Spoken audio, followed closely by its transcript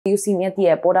You see me at the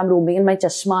airport, I'm roaming in my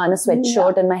chashma and a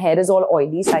sweatshirt and my hair is all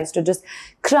oily. So I used to just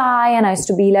cry and I used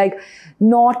to be like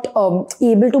not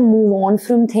able to move on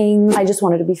from things. I just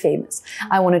wanted to be famous.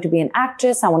 I wanted to be an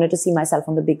actress. I wanted to see myself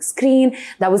on the big screen.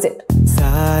 That was it.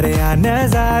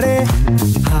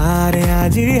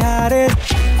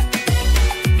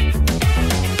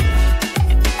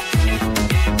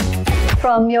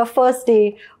 From your first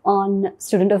day on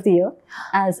Student of the Year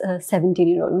as a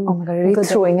 17-year-old. Oh my God, really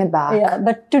throwing it back. Yeah,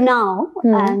 but to now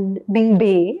and being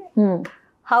Bay,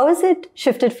 how has it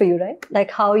shifted for you, right?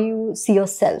 Like how you see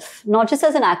yourself, not just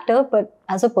as an actor, but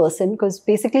as a person, because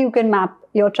basically you can map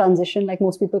your transition like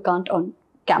most people can't on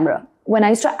camera. When I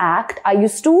used to act, I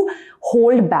used to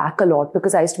hold back a lot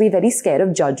because I used to be very scared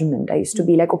of judgment. I used to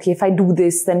be like, okay, if I do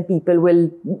this, then people will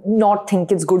not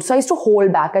think it's good. So I used to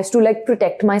hold back. I used to like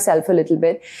protect myself a little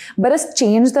bit. But a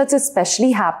change that's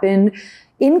especially happened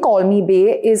in Call Me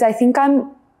Bay is I think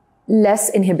I'm less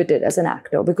inhibited as an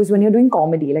actor, because when you're doing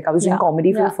comedy, like I was doing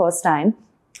comedy for the first time,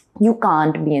 you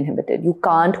can't be inhibited. You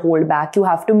can't hold back. You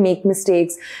have to make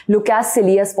mistakes, look as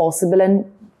silly as possible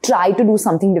and try to do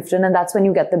something different, and that's when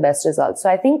you get the best results.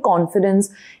 So I think confidence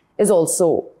is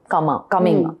also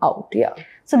coming out. Yeah.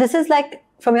 So this is like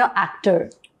from your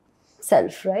actor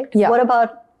self, right? Yeah. What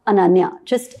about Ananya?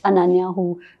 Just Ananya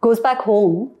who goes back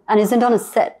home and isn't on a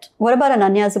set. What about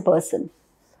Ananya as a person?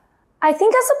 I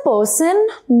think as a person,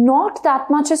 not that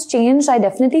much has changed. I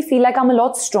definitely feel like I'm a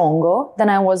lot stronger than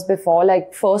I was before.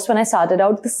 Like first when I started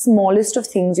out, the smallest of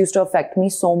things used to affect me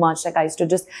so much. Like I used to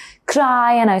just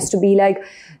cry and I used to be like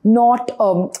not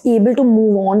able to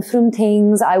move on from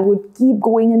things. I would keep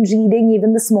going and reading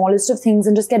even the smallest of things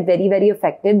and just get very, very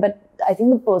affected. But I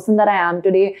think the person that I am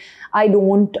today, I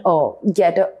don't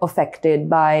get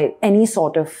affected by any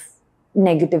sort of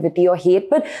negativity or hate.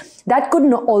 But that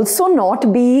could also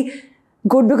not be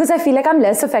good, because I feel like I'm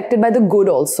less affected by the good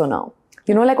also now.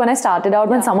 You know, like when I started out,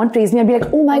 when someone praised me, I'd be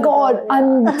like, oh my God,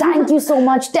 thank you so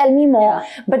much, tell me more.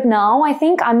 But now I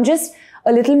think I'm just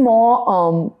a little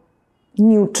more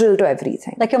neutral to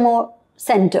everything. Like you're more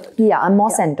centered. Yeah, I'm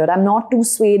more centered. I'm not too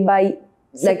swayed by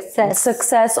like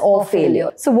success or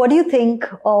failure. So what do you think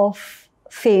of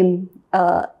fame,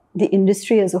 the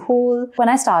industry as a whole? When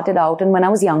I started out and when I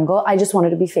was younger, I just wanted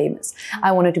to be famous.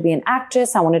 I wanted to be an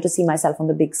actress. I wanted to see myself on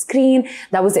the big screen.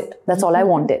 That was it. That's all I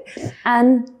wanted.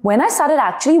 And when I started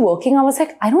actually working, I was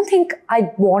like, I don't think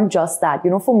I want just that.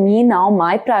 You know, for me now,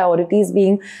 my priority is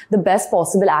being the best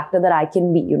possible actor that I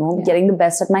can be, you know, getting the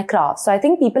best at my craft. So I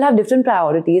think people have different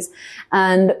priorities,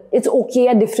 and it's okay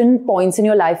at different points in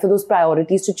your life for those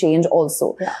priorities to change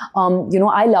also. You know,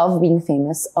 I love being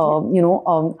famous. You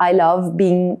know, I love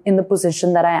being in the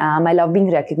position that I am. I love being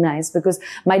recognized, because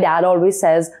my dad always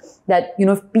says that, you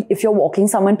know, if you're walking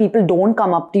somewhere and people don't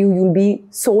come up to you, you'll be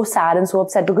so sad and so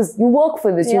upset, because you work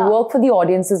for this. You work for the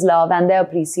audience's love and their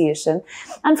appreciation.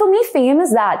 And for me, fame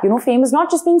is that, you know, fame is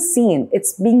not just being seen,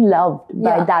 it's being loved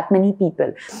by that many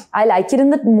people. I like it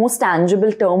in the most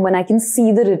tangible term, when I can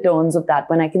see the returns of that,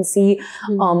 when I can see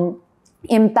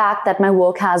impact that my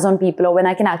work has on people, or when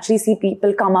I can actually see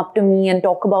people come up to me and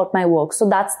talk about my work. So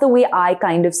that's the way I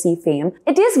kind of see fame.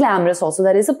 It is glamorous also,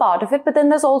 that is a part of it, but then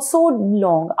there's also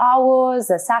long hours,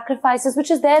 there's sacrifices, which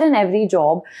is there in every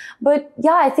job. But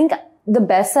yeah, I think the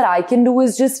best that I can do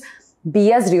is just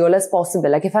be as real as possible.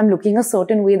 Like if I'm looking a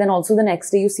certain way, then also the next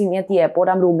day you see me at the airport,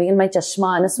 I'm roaming in my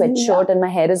chashma and a sweatshirt and my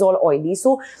hair is all oily.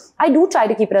 So I do try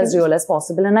to keep it as real as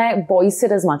possible, and I voice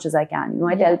it as much as I can. You know,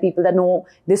 I tell people that no,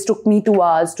 this took me 2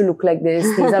 hours to look like this.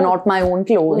 These are not my own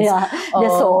clothes. They're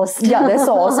sourced. Yeah, they're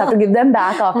sourced. I have to give them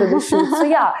back after the shoot. So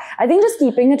yeah, I think just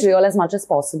keeping it real as much as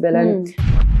possible. And